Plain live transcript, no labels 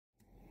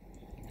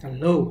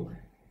Hello,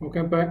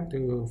 welcome back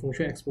to Feng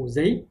Shui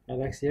Exposé.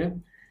 Alex here.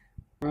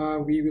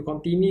 We will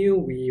continue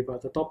with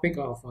the topic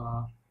of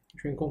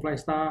玄空Fly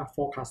Star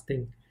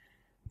forecasting.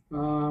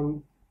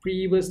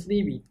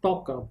 Previously, we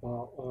talked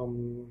about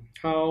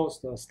how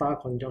the star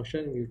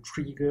conjunction will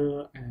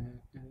trigger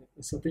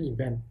a certain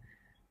event.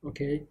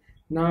 Okay,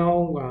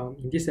 now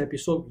in this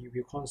episode, we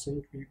will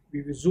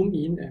zoom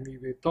in and we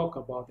will talk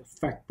about the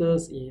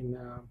factors in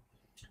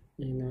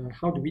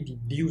how do we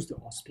deduce the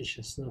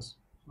auspiciousness.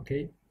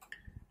 Okay.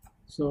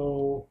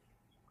 So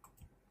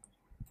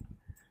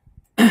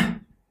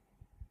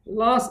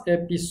last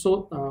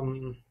episode,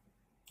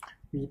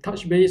 we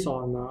touched base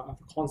on the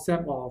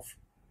concept of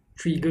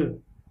trigger.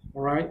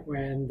 All right,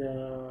 when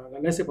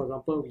let's say for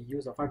example we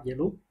use a 5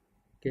 yellow.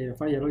 Okay, the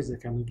 5 yellow is the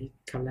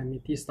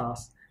calamity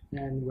stars,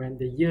 and when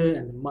the year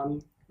and the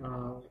month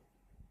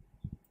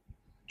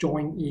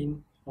join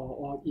in,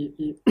 or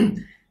it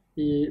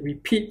it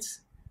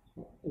repeats,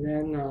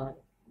 then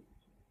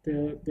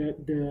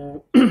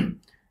the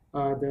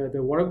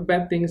whatever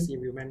bad things it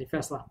will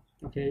manifest lah.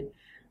 Okay,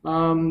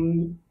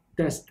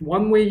 there's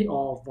one way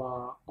of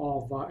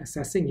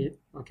assessing it.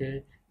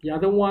 Okay, the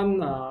other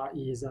one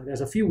is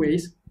there's a few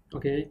ways.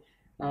 Okay,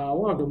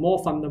 one of the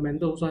more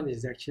fundamental one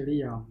is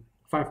actually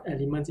 5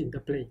 elements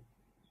interplay.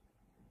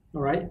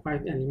 All right,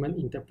 5 element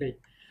interplay.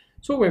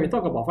 So when we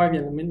talk about 5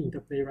 element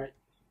interplay, right,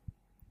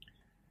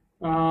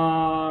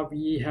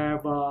 we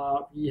have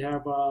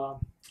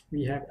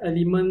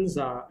elements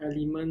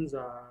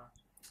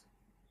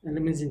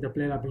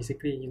interplay,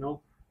 basically, you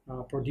know,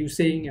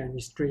 producing and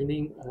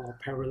restraining or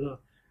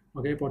parallel.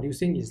 Okay,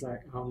 producing is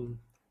like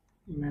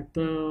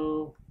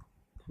metal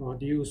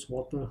produce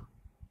water.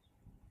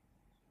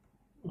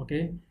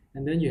 Okay,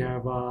 and then you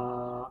have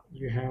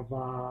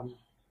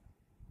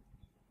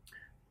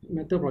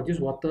metal produce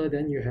water.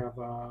 Then you have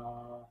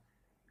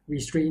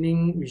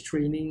restraining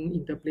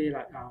interplay,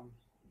 like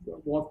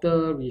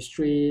water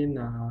restrain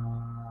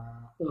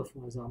earth,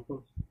 for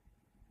example.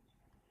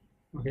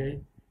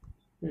 Okay.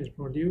 Is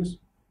produced,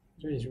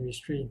 so is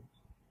restrained.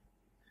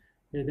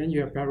 Okay, then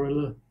you have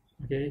parallel.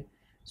 Okay,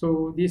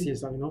 so this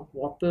is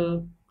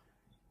water,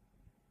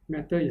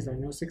 matter is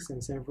 6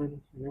 and 7,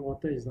 and then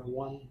water is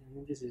 1, and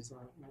then this is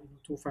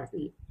 2, 5,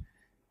 8.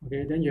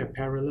 Okay, then you have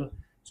parallel.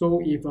 So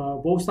if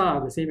both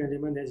stars are the same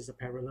element, that is a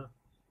parallel.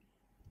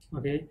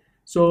 Okay,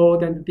 so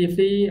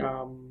tentatively,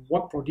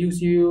 what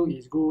produce you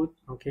is good.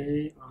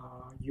 Okay,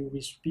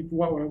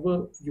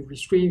 whatever you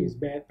restrain is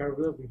bad,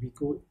 parallel will be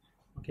good.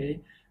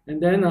 Okay. And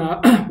then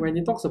when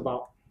it talks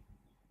about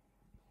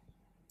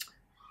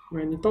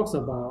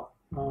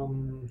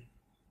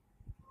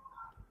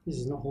this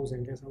is not host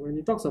and guest. When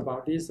it talks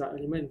about this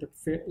element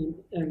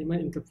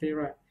interplay,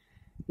 right?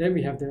 Then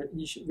we have the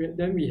issue.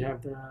 Then we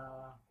have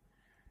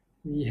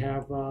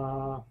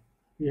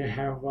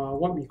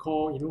what we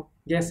call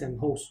guest and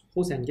host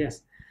and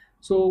guest.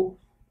 So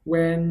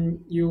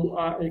when you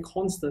are a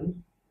constant,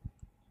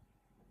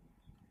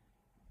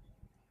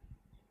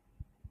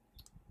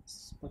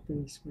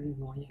 button is very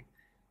annoying.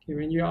 Okay,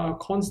 when you are a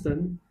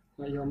constant,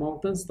 like your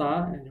mountain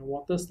star and your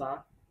water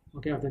star,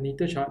 okay, of the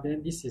natal chart,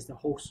 then this is the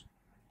host.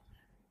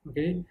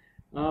 Okay,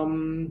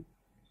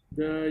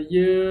 the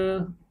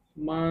year,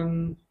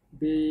 month,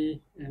 day,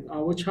 and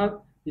hour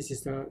chart, this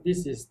is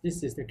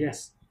the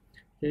guest.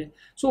 Okay,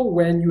 so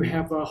when you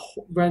have a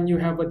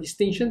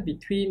distinction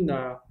between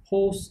the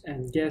host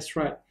and guest,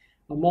 right,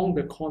 among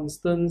the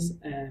constants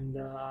and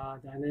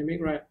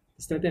dynamic, right,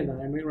 static and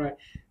dynamic, right?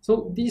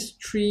 So these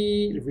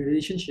three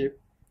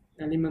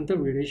elemental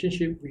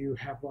relationship, will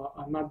have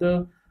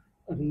another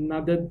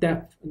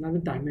depth, another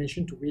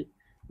dimension to it.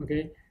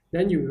 Okay,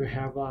 then you will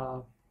have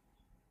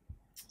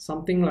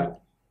something like,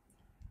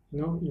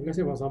 if let's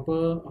say for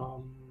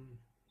example,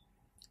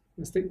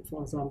 let's take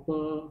for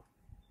example,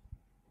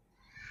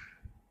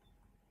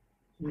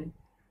 okay,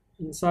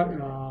 inside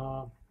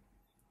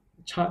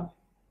chart.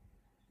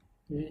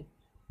 Okay,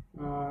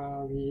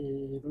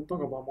 we don't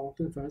talk about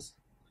mountain first.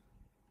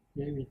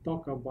 Okay, we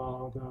talk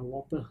about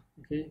water.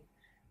 Okay,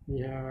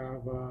 we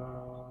have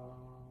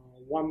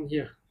 1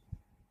 here.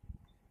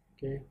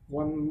 Okay,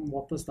 1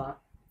 water star,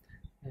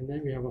 and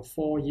then we have a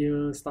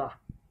 4-year star.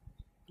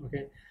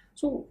 Okay,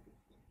 so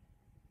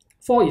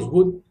 4 is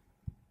wood.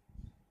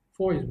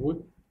 4 is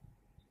wood.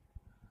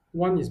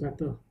 1 is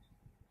metal.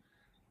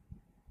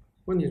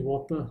 1 is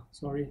water.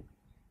 Sorry.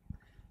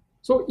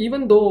 So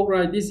even though,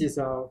 right, this is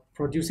a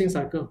producing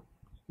cycle.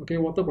 Okay,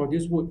 water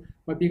produce wood,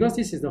 but because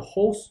this is the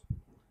host,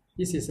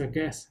 this is a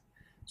gas.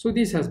 So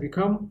this has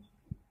become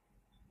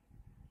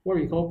what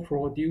we call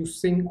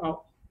producing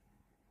out.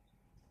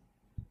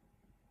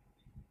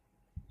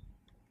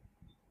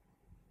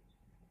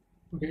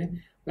 Okay,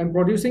 and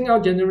producing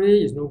out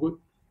generally is no good.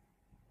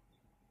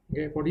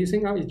 Okay,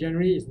 producing out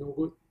generally is no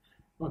good.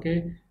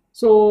 Okay,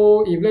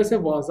 so if let's say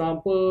for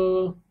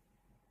example,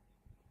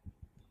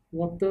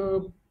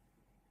 water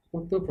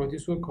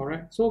produce wood,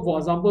 correct. So for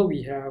example,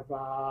 we have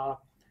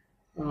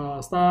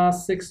star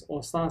 6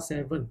 or star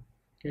 7.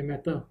 Okay,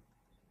 metal.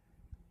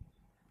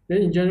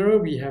 Then in general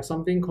we have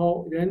something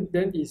called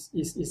then is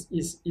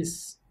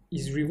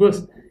is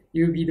reversed.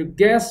 It will be the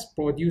gas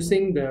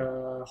producing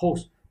the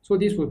host. So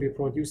this will be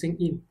producing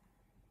in.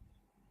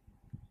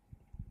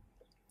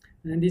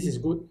 And this is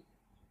good.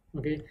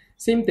 Okay.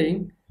 Same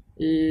thing.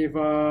 If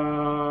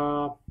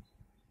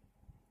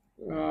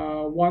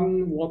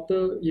one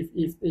water,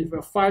 if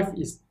a 5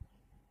 is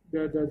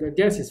the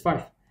gas is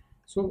 5,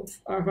 so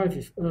 5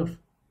 is earth.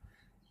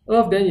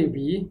 Earth then will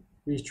be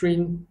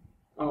restrained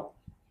out.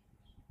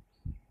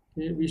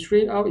 Okay.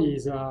 Restrained out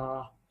is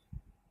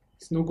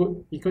it's no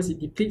good because it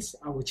depletes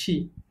our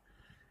qi.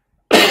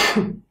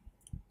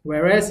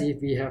 Whereas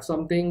if we have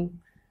something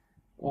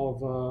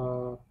of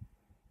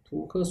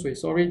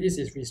sorry, this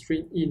is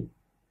restrained in.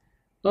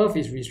 Earth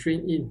is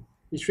restrained in.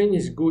 Restraint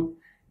is good.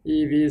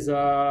 If it's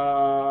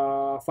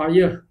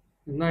fire,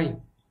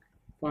 9,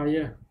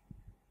 fire.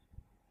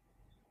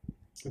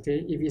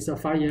 Okay, if it's a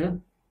fire,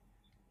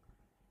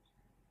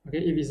 okay,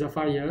 if it's a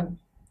fire,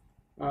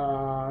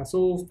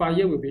 so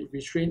fire will be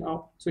restrained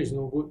out, so it's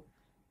no good.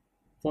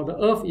 For the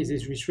earth, it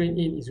is restrained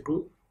in, is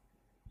good.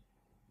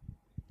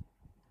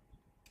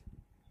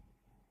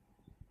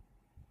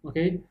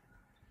 Okay,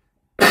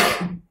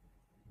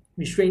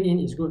 restrained in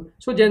is good.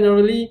 So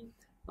generally,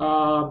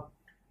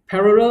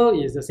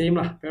 parallel is the same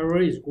lah.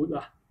 Parallel is good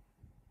lah.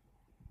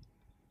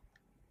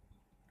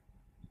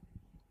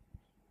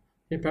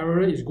 Okay,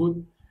 parallel is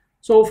good.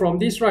 So from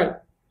this, right,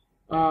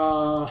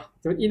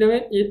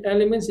 the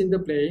elements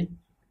interplay,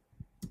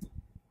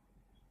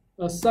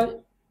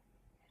 aside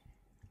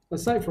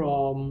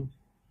from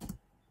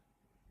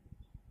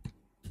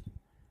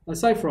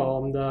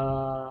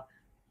the,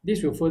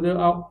 this will further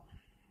out,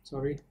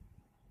 sorry,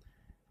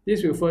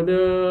 this will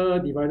further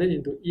divided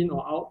into in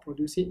or out,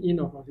 producing in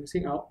or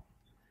producing out.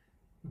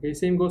 Okay,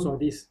 same goes for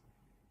this.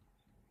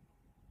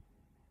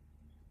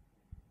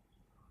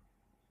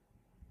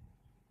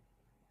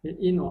 Okay,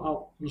 in or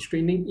out,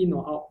 restraining in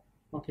or out.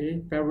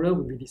 Okay, parallel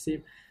will be the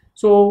same.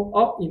 So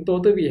out in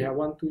total we have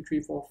 1, 2,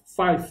 3, 4,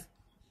 5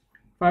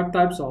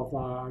 types of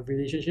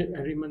relationship,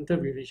 elemental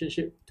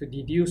relationship to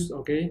deduce.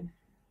 Okay,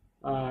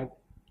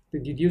 to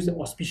deduce the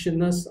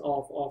auspiciousness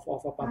of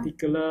a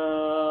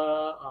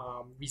particular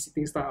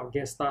visiting star or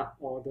guest star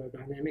or the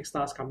dynamic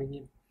stars coming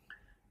in.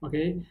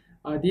 Okay,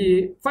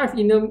 the 5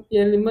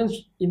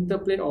 elements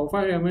interplay or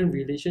 5 element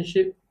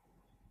relationship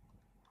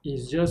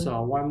is just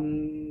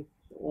one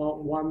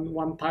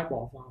type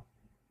of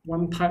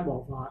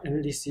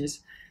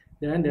analysis.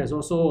 Then there's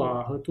also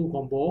Her2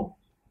 combo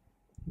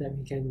that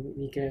we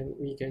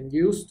can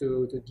use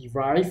to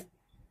derive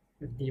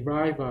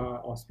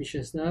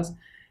auspiciousness.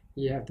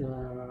 You have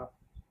the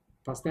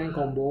 +10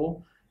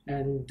 combo,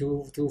 and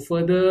to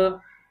further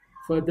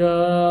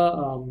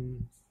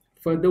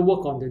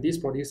work on this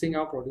producing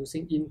out,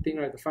 producing in thing,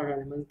 right, the 5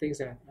 element things,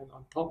 and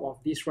on top of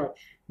this, right,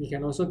 we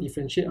can also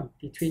differentiate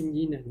between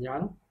yin and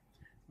yang.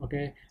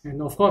 Okay,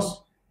 and of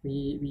course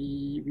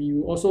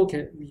we also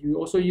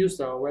use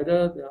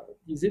whether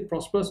is it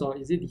prosperous or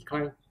is it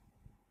decline.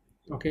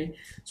 Okay,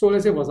 so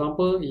let's say for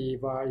example,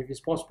 if it's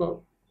prosperous,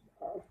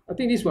 I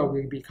think this will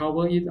be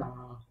cover it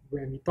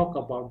when we talk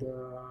about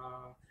the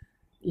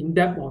in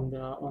depth on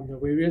the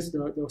various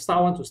the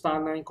star 1 to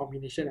star 9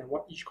 combination and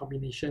what each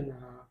combination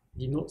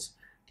denotes.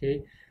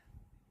 Okay,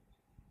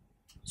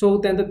 so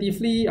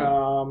tentatively,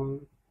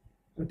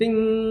 I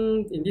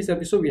think in this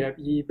episode we have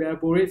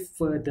elaborated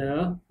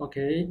further.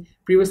 Okay,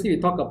 previously we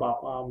talked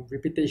about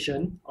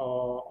repetition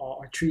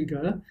or a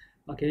trigger.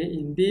 Okay,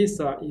 in this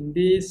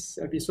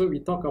episode we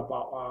talk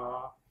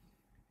about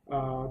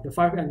the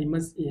 5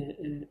 elements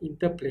in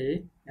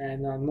interplay,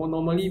 and more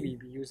normally we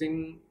be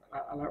using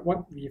like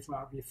what we've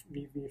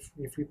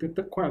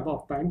repeated quite a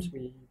lot of times.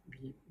 We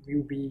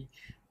will be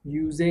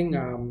using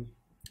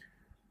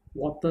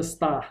water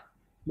star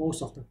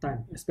most of the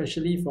time,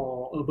 especially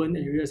for urban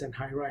areas and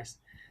high rise.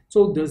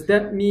 So does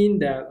that mean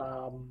that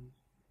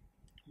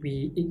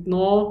we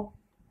ignore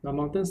the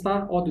mountain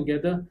star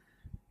altogether?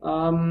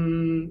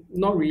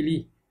 Not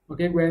really.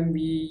 Okay, when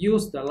we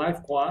use the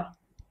life qua,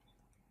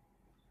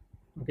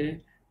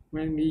 okay,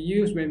 when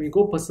we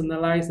go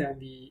personalize and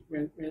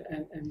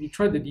we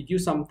try to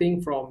deduce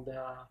something from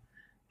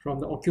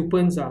the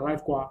occupant's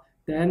life qua,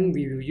 then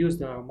we will use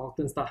the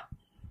mountain star.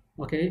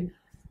 Okay,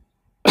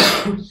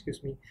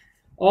 excuse me.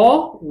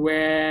 Or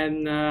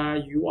when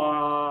you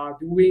are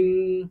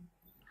doing,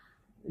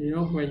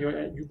 when you're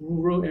at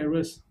rural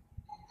areas,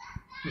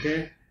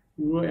 okay,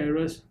 rural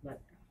areas, like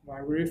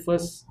my very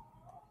first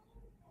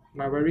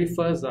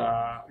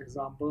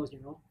examples,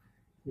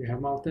 you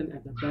have mountain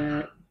at the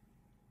back,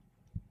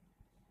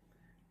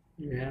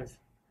 you have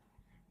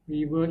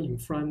river in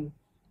front.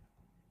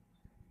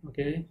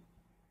 Okay,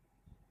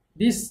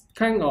 this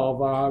kind of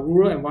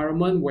rural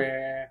environment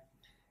where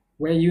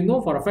you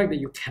know for the fact that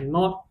you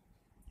cannot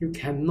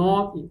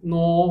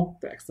ignore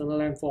the external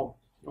landform,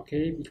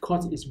 okay,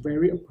 because it's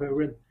very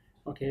apparent.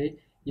 Okay,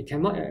 you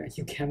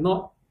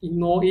cannot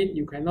ignore it.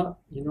 You cannot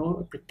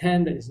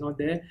pretend that it's not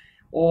there,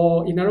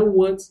 or in other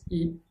words,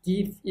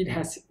 it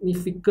has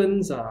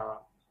significant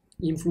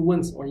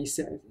influence, or it's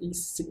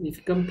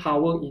significant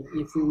power in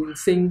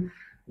influencing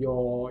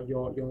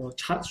your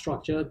chart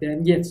structure.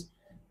 Then yes,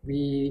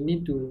 we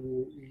need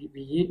to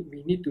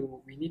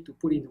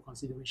put into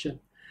consideration.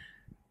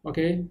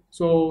 Okay,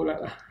 so like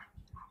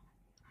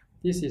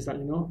this is like,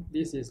 you know,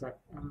 this is like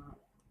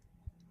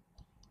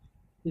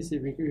this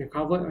is we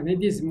covered, and then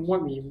this is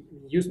what we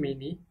use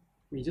mainly.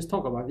 We just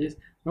talk about this.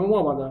 Now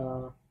what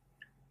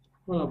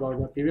about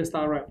the period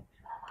star, right?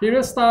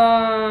 Period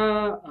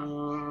star,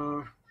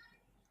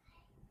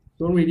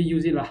 don't really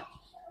use it lah.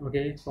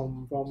 Okay,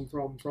 from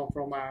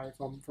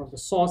the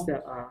source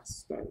that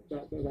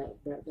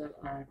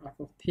I've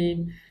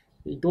obtained,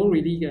 they don't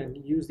really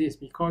use this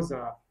because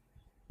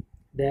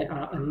they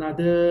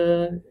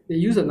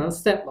use another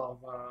step of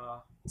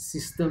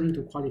system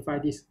to qualify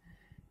this.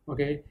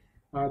 Okay,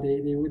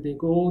 they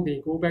go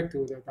back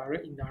to the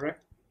direct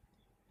indirect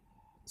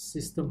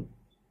system,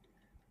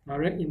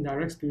 direct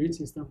indirect spirit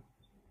system,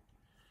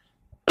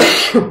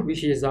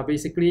 which is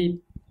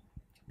basically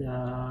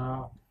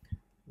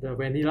the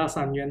vanilla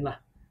San Yuan lah.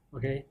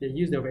 Okay, they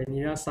use the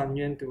vanilla San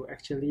Yuan to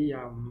actually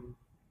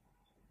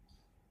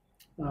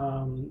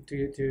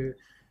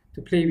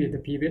to play with the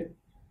period,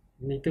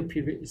 natal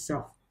period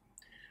itself.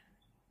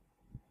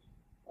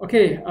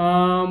 Okay,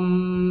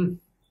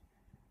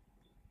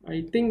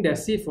 I think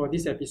that's it for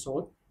this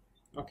episode.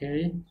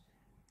 Okay,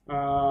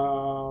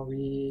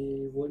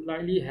 we would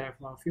likely have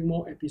a few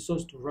more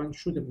episodes to run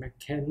through the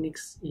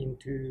mechanics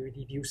into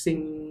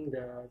deducing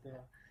the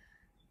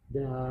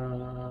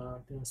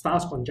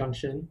stars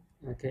conjunction.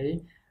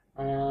 Okay,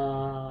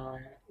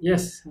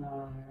 yes,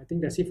 I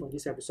think that's it for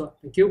this episode.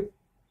 Thank you.